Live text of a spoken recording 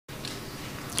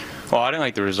Well, I didn't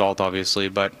like the result, obviously,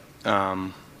 but I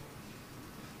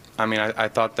mean, I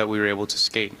thought that we were able to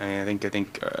skate. I think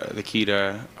the key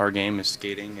to our game is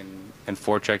skating and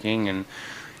forechecking and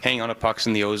hanging on to pucks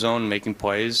in the O-zone, making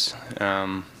plays.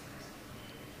 I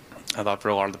thought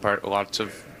for lots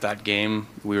of that game,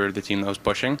 we were the team that was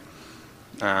pushing.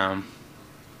 Yeah,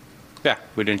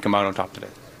 we didn't come out on top today.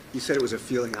 You said it was a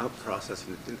feeling out process,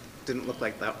 and it didn't look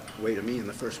like that way to me in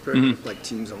the first period. It looked like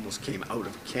teams almost came out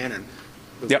of a cannon.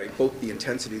 Yep. Both the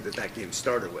intensity that game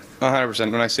started with.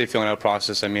 100%. When I say feeling out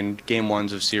process, I mean game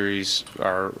ones of series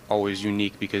are always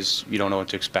unique because you don't know what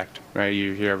to expect, right?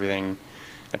 You hear everything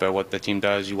about what the team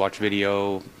does, you watch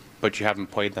video, but you haven't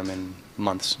played them in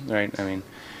months, right? I mean,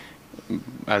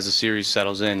 as the series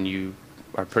settles in, you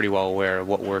are pretty well aware of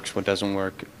what works, what doesn't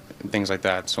work, things like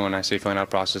that. So when I say feeling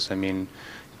out process, I mean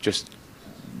just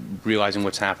realizing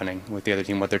what's happening with the other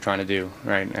team, what they're trying to do,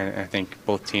 right? And I think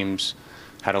both teams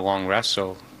had a long rest,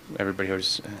 so everybody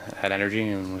had energy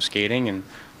and was skating, and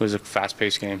it was a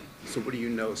fast-paced game. So what do you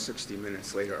know 60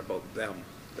 minutes later about them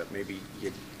that maybe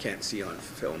you can't see on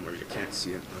film or you can't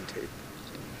see it on tape?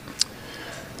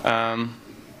 I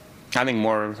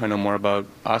know more about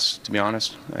us, to be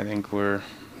honest. I think we're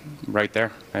right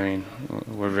there. I mean,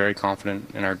 we're very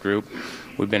confident in our group.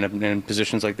 We've been in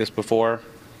positions like this before.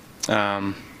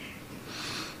 They're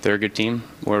a good team.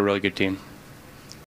 We're a really good team.